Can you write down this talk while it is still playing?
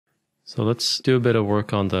So let's do a bit of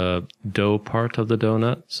work on the dough part of the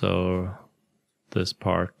donut. So this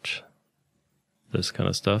part, this kind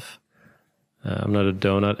of stuff. I'm not a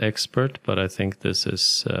donut expert, but I think this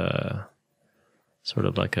is sort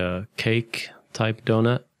of like a cake type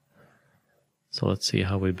donut. So let's see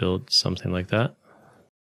how we build something like that.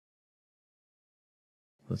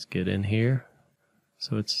 Let's get in here.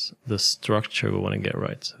 So it's the structure we want to get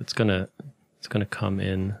right. So it's gonna come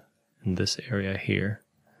in this area here.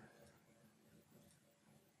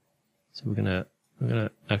 So we're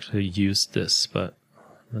gonna actually use this, but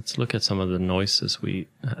let's look at some of the noises we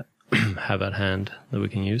have at hand that we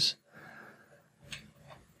can use.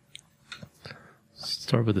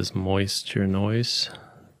 Start with this moisture noise.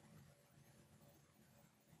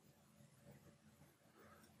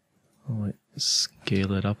 I'll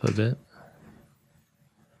scale it up a bit.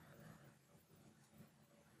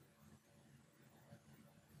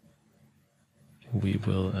 We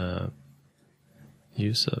will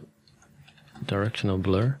use a directional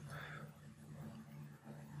blur.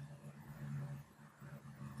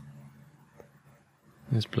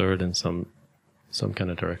 It's blurred in some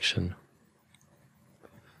kind of direction.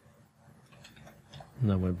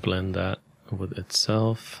 And then we blend that with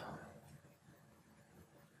itself.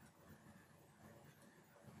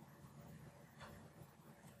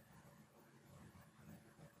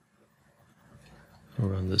 We'll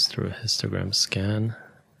run this through a histogram scan.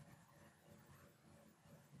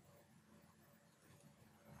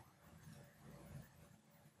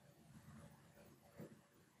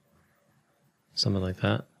 Something like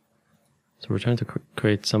that. So we're trying to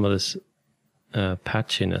create some of this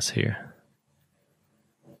patchiness here.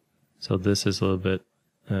 So this is a little bit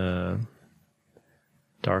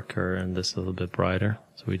darker and this is a little bit brighter.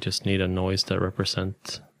 So we just need a noise that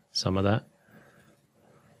represents some of that.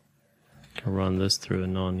 Can run this through a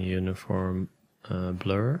non-uniform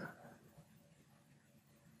blur.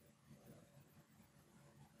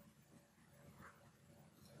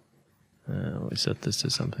 We set this to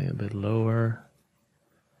something a bit lower.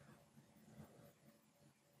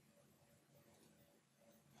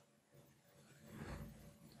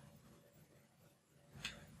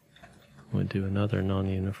 We'll do another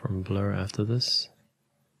non-uniform blur after this.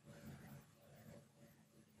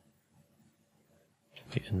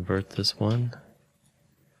 We invert this one.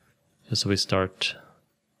 Just so we start,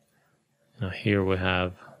 here we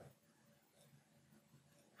have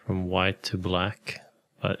from white to black,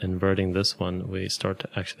 but inverting this one, we start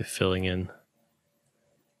actually filling in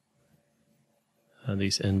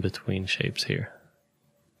these in-between shapes here.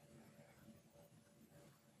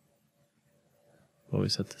 But we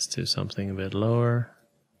set this to something a bit lower.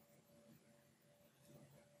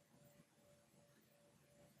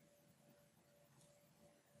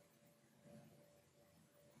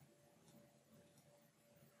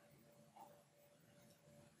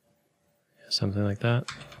 Something like that.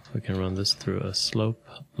 We can run this through a slope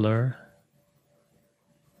blur.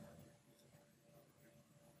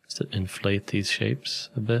 Just to inflate these shapes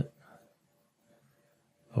a bit.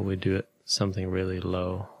 But we do it something really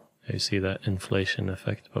low. You see that inflation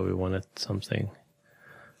effect, but we wanted something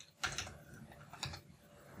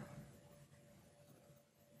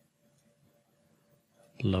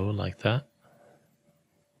low like that.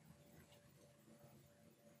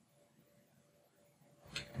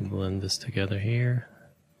 Blend this together here.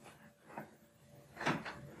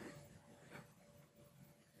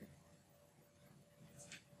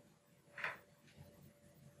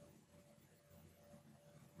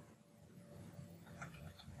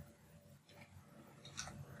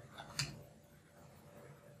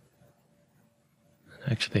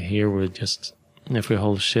 Actually here we're just, if we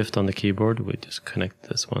hold shift on the keyboard, we just connect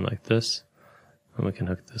this one like this, and we can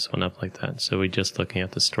hook this one up like that. So we're just looking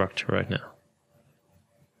at the structure right now.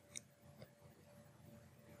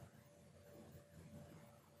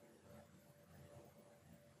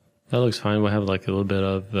 That looks fine. We have like a little bit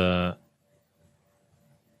of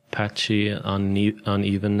patchy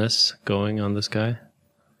unevenness going on this guy.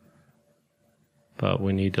 But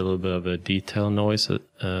we need a little bit of a detail noise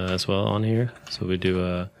as well on here. So we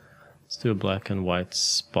do let's do a black and white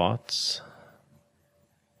spots.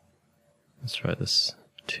 Let's try this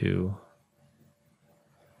too.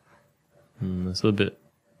 It's a little bit,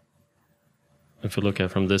 if we look at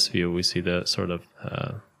it from this view, we see the sort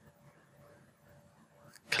of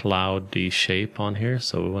cloudy shape on here.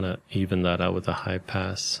 So we want to even that out with a high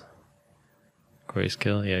pass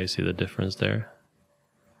grayscale. Yeah, you see the difference there.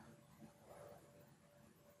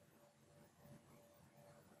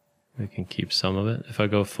 We can keep some of it. If I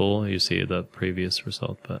go full, you see the previous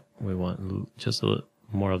result, but we want just a little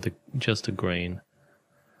more of just a grain.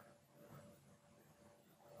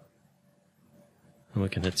 And we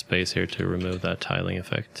can hit space here to remove that tiling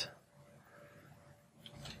effect.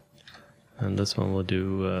 And this one we'll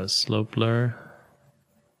do slope blur.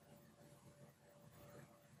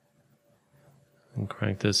 And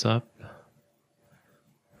crank this up.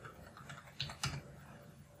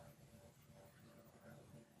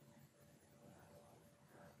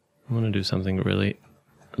 I want to do something really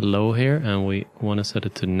low here, and we want to set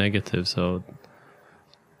it to negative, so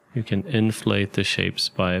you can inflate the shapes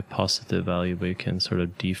by a positive value, but you can sort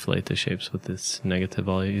of deflate the shapes with this negative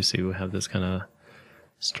value. You see we have this kind of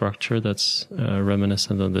structure that's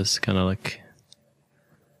reminiscent of this kind of like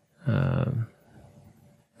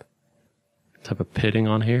type of pitting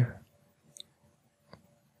on here.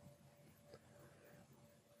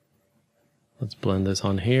 Let's blend this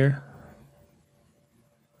on here.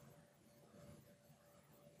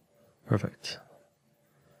 Perfect.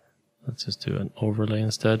 Let's just do an overlay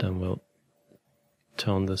instead, and we'll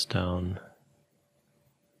tone this down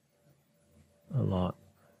a lot.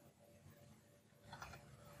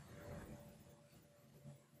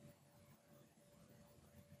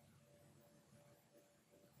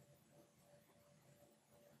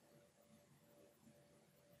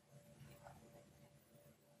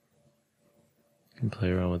 You can play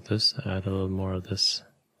around with this, add a little more of this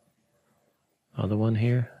other one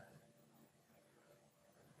here.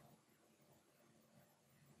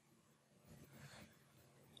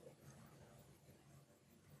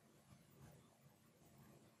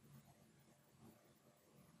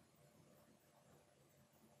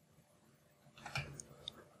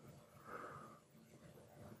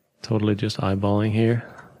 Totally just eyeballing here.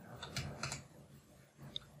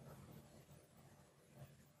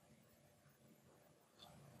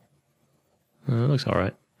 It looks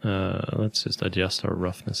alright. Let's just adjust our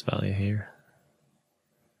roughness value here.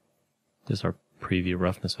 Just our preview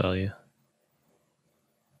roughness value.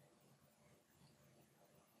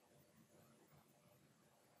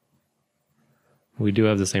 We do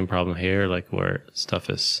have the same problem here, like where stuff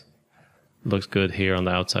looks good here on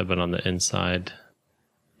the outside, but on the inside,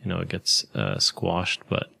 you know, it gets squashed,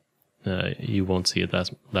 but you won't see it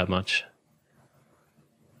that much.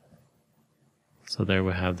 So there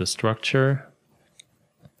we have the structure.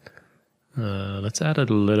 Let's add a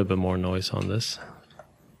little bit more noise on this.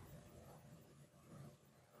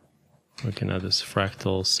 We can add this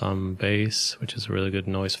fractal sum base, which is a really good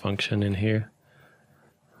noise function in here.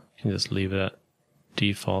 You can just leave it at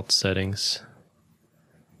default settings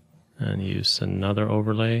and use another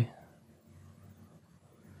overlay.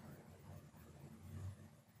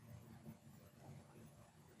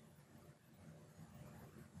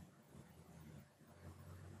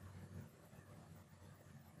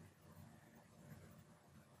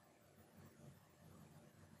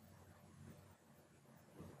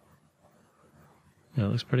 Yeah, it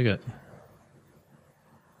looks pretty good.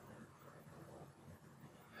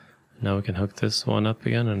 Now we can hook this one up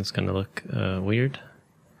again, and it's going to look weird.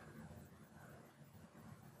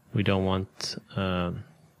 We don't want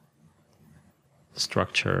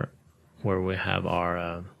structure where we have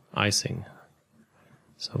our icing.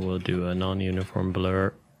 So we'll do a non-uniform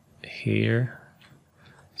blur here.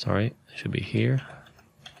 Sorry, it should be here.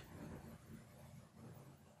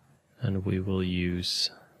 And we will use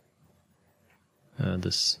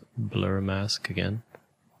this blur mask again.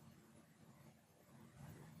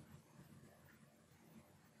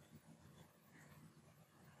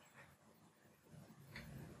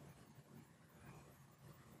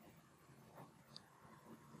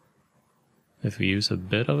 If we use a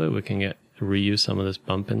bit of it, we can reuse some of this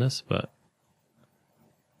bumpiness, but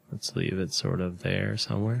let's leave it sort of there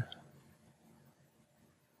somewhere.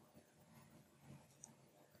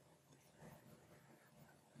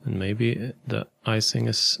 And maybe the icing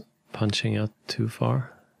is punching out too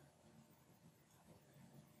far.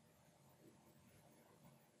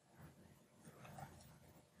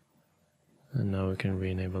 And now we can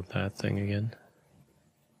re-enable that thing again.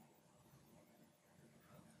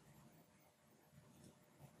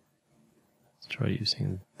 Let's try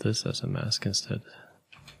using this as a mask instead.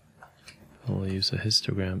 We'll use a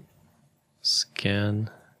histogram scan.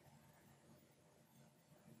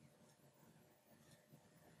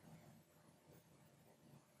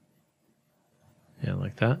 Yeah,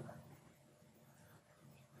 like that.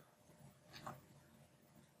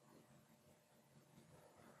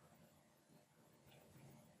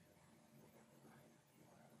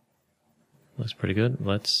 Looks pretty good.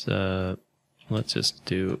 Let's just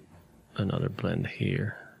do another blend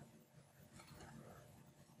here.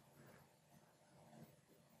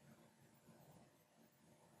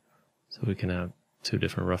 So we can have two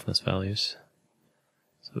different roughness values.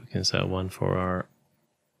 So we can set one for our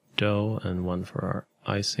dough and one for our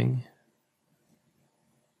icing.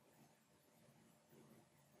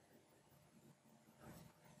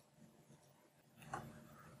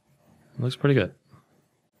 Looks pretty good.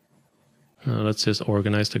 Now let's just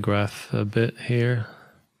organize the graph a bit here.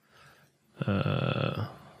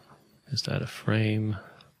 Just add a frame.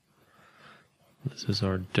 This is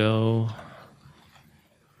our dough.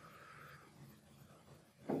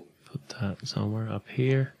 Put that somewhere up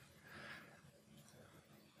here.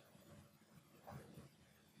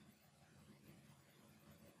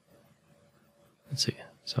 Let's see.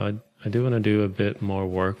 So I do want to do a bit more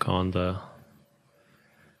work on the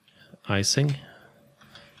icing.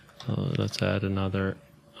 So let's add another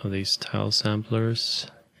of these tile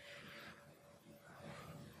samplers.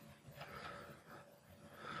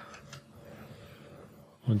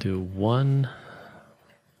 We'll do 1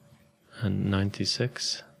 and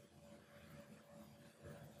 96.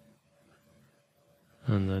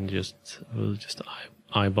 And then we'll just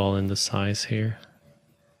eyeball in the size here.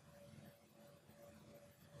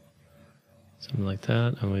 Something like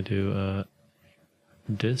that. And we do a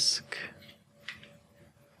disk.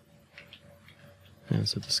 And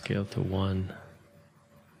set the scale to 1.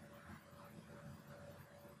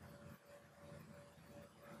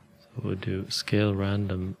 So we'll do scale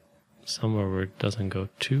random somewhere where it doesn't go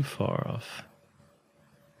too far off.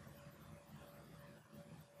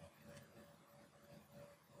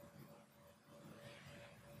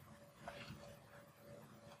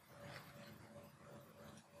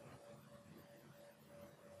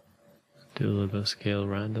 Do a little bit of scale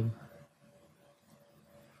random.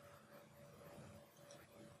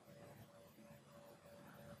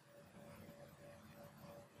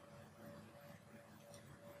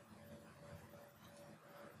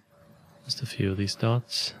 Just a few of these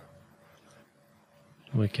dots.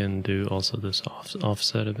 We can do also this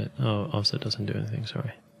offset a bit. Oh, offset doesn't do anything,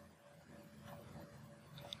 sorry.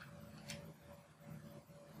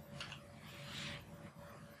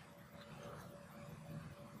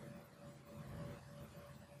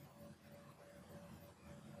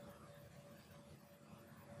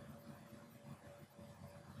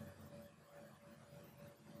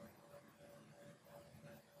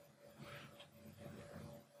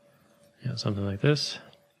 Yeah, something like this.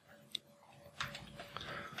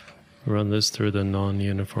 Run this through the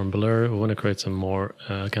non-uniform blur. We want to create some more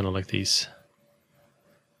kind of like these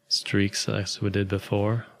streaks as we did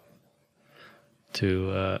before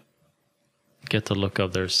to get the look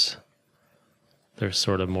of there's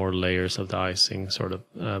sort of more layers of the icing sort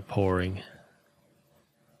of pouring.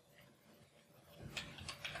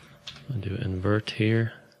 I'll do invert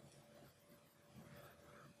here.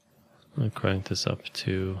 I'll crank this up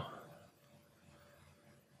to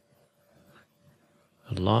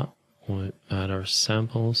a lot. We'll add our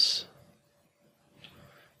samples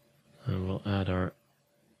and we'll add our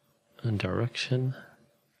direction.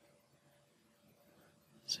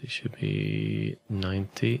 So it should be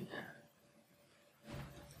 90.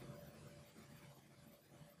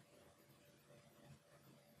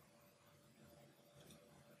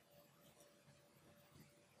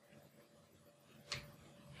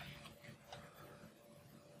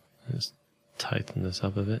 Just tighten this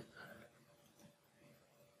up a bit.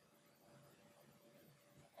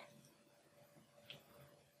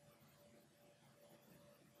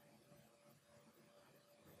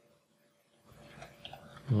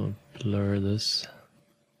 We'll blur this.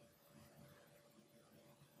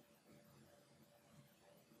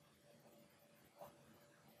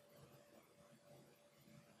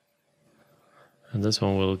 And this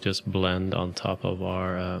one will just blend on top of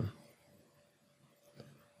our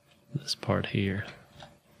this part here.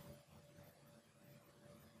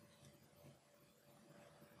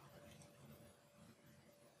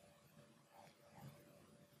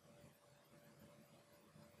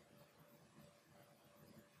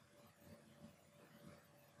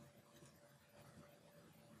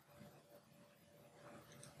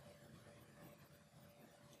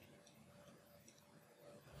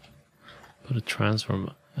 Put a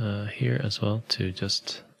transform here as well to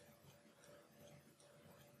just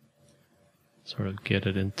sort of get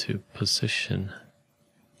it into position.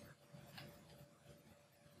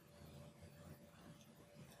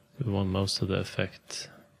 We want most of the effect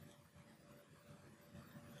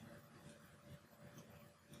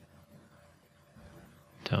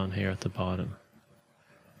down here at the bottom.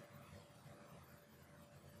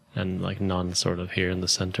 And like none sort of here in the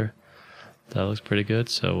center. That looks pretty good,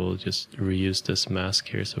 so we'll just reuse this mask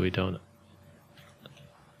here so we don't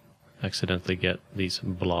accidentally get these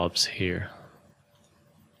blobs here.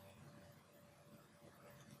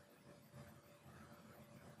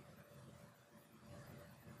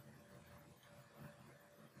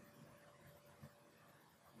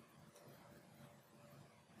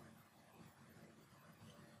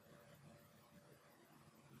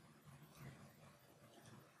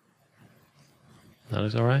 That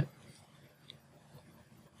looks all right.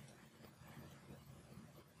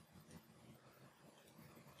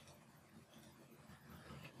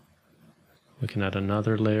 We can add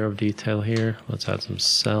another layer of detail here. Let's add some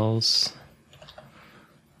cells.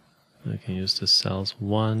 We can use the cells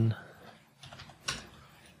 1.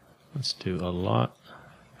 Let's do a lot.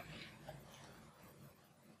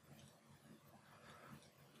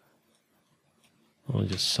 We'll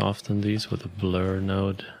just soften these with a blur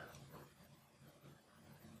node.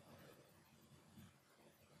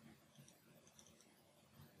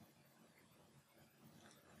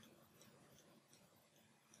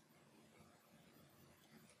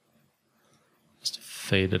 Just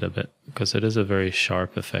fade it a bit, because it is a very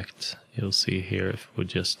sharp effect. You'll see here if we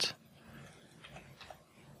just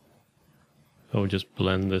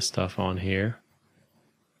blend this stuff on here.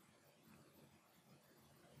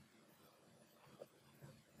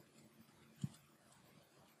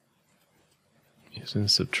 Using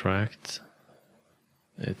subtract,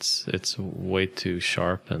 it's way too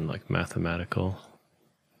sharp and like mathematical.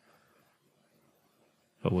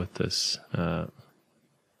 But with this little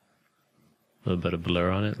bit of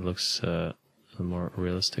blur on it, it looks a little more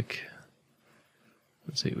realistic.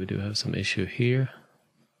 Let's see, we do have some issue here.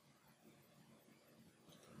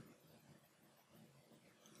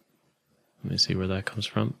 Let me see where that comes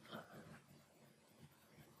from.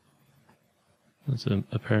 It's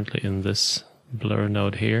apparently in this blur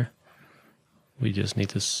node here. We just need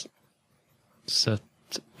to set,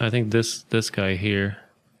 I think this guy here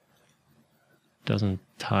doesn't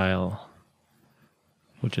tile,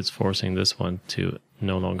 which is forcing this one to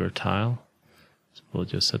no longer tile. So we'll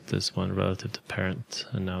just set this one relative to parent,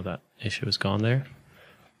 and now that issue is gone there.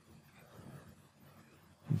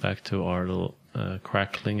 Back to our little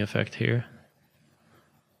crackling effect here.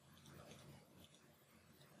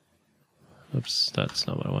 Oops, that's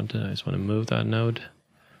not what I wanted. I just want to move that node.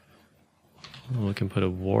 And we can put a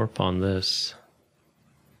warp on this.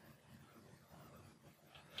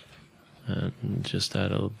 And just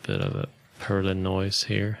add a little bit of a Perlin noise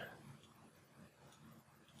here.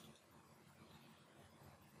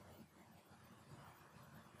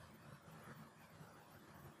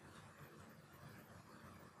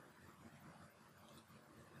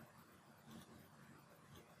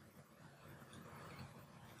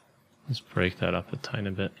 Let's break that up a tiny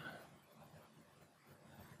bit.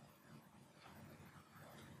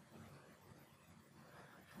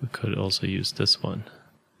 We could also use this one.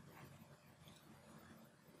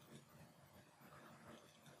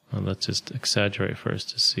 Well, let's just exaggerate first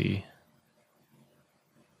to see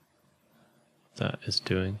what that is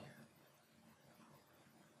doing.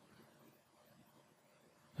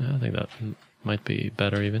 I think that might be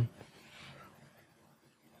better even.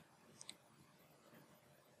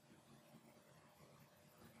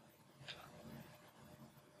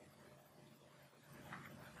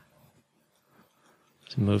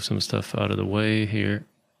 To move some stuff out of the way here.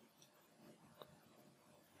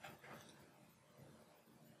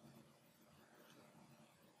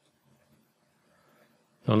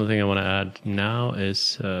 The only thing I want to add now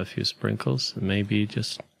is a few sprinkles. Maybe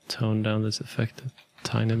just tone down this effect a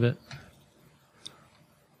tiny bit.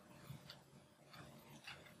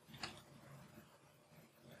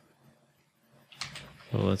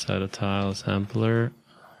 So let's add a tile sampler.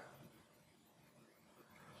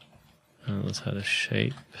 And let's add a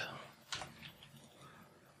shape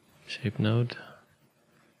node.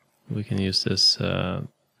 We can use this, let's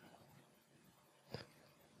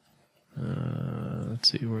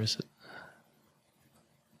see, where is it?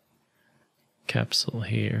 Capsule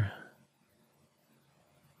here.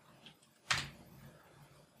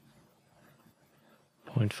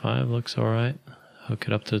 .5 looks alright. Hook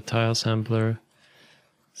it up to the tile sampler.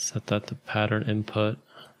 Set that to pattern input.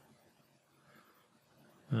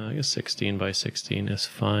 I guess 16 by 16 is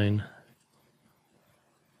fine.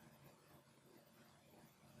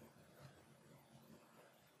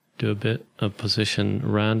 Do a bit of position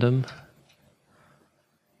random.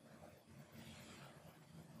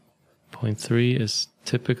 0.3 is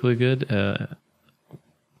typically good.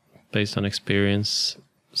 Based on experience,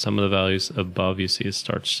 some of the values above you see it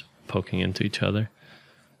starts poking into each other.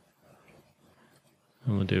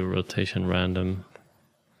 And we'll do rotation random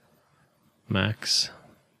max.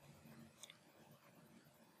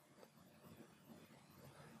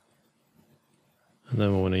 And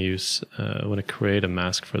then we want to use, create a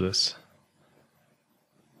mask for this.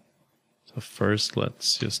 So first,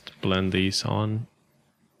 let's just blend these on.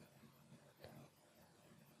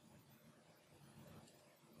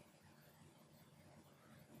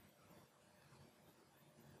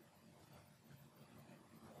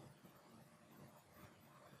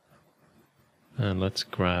 And let's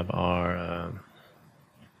grab our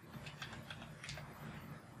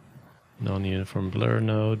non-uniform blur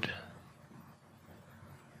node.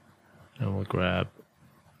 And we'll grab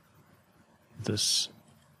this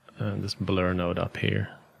blur node up here.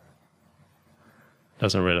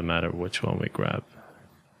 Doesn't really matter which one we grab.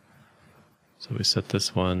 So we set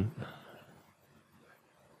this one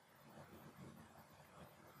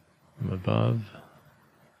from above,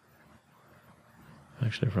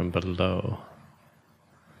 actually from below.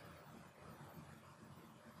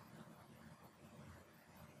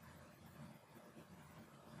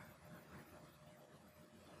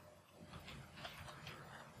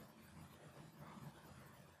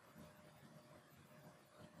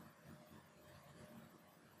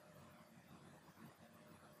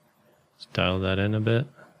 Dial that in a bit.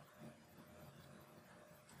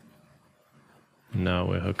 Now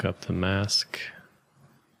we hook up the mask.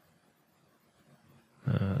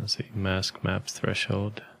 Let's see, mask map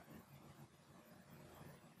threshold.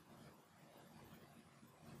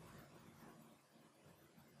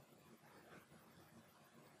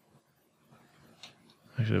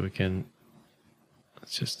 Actually, we can,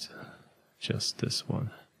 let's just adjust this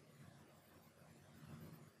one.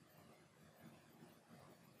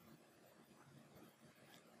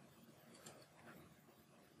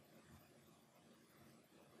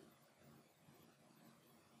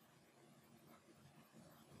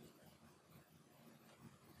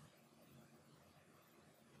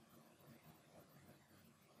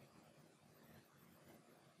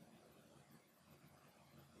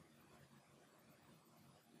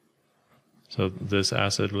 So this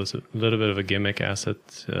asset was a little bit of a gimmick asset.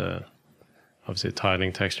 Obviously, a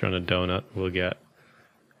tiling texture on a donut will get,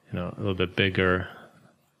 a little bit bigger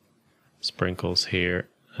sprinkles here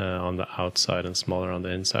on the outside and smaller on the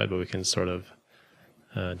inside, but we can sort of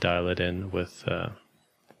dial it in with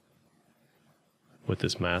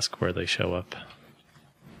this mask where they show up.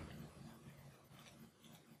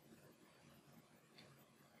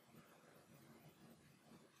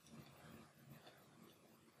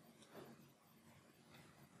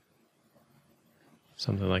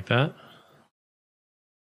 Something like that.